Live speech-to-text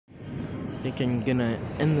think I'm gonna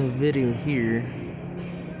end the video here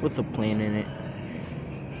with a plane in it.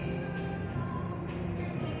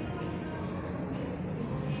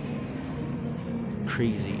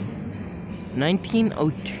 Crazy.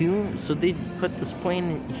 1902, so they put this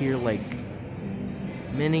plane here like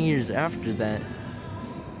many years after that,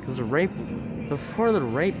 because before the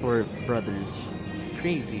Wright brothers.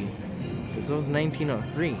 Crazy, because it was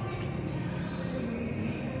 1903.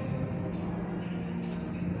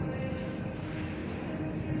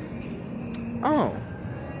 Oh,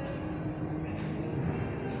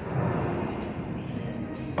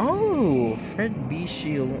 Fred B.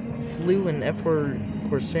 Scheels flew an F-4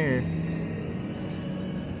 Corsair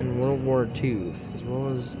in World War II, as well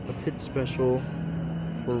as a pit special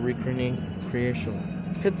for recreational.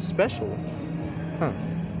 Pit special? Huh.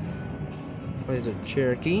 Flies a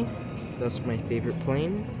Cherokee. That's my favorite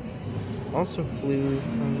plane. Also flew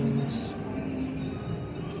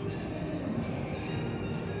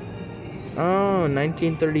Oh,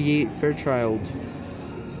 1938 Fairchild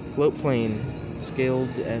float plane, scaled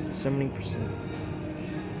at 70%.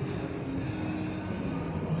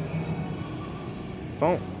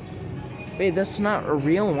 Phone. Wait, that's not a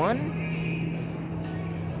real one?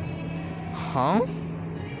 Huh?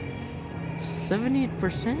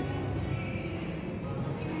 70%?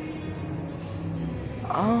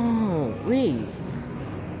 Oh, wait.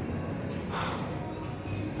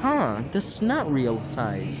 Huh, that's not real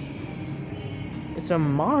size. It's a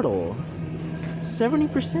model.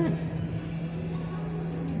 70%.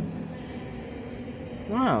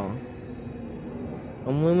 Wow.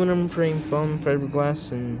 Aluminum frame foam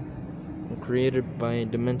fiberglass and created by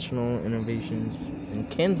Dimensional Innovations in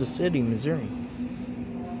Kansas City, Missouri.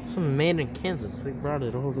 It's made in Kansas. They brought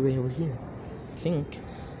it all the way over here, I think.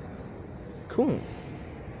 Cool.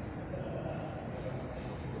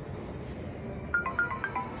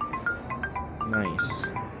 Nice. I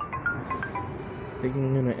think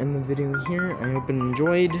I'm gonna end the video here. I hope you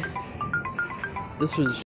enjoyed. This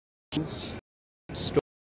was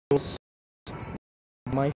Scheels,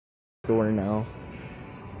 my store now.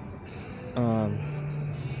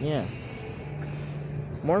 Yeah.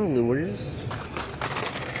 More lures,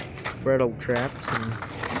 brittle traps, and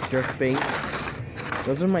jerk baits.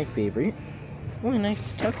 Those are my favorite. Oh, a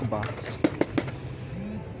nice tackle box.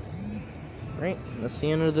 Right, that's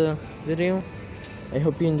the end of the video. I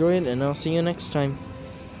hope you enjoyed, and I'll see you next time.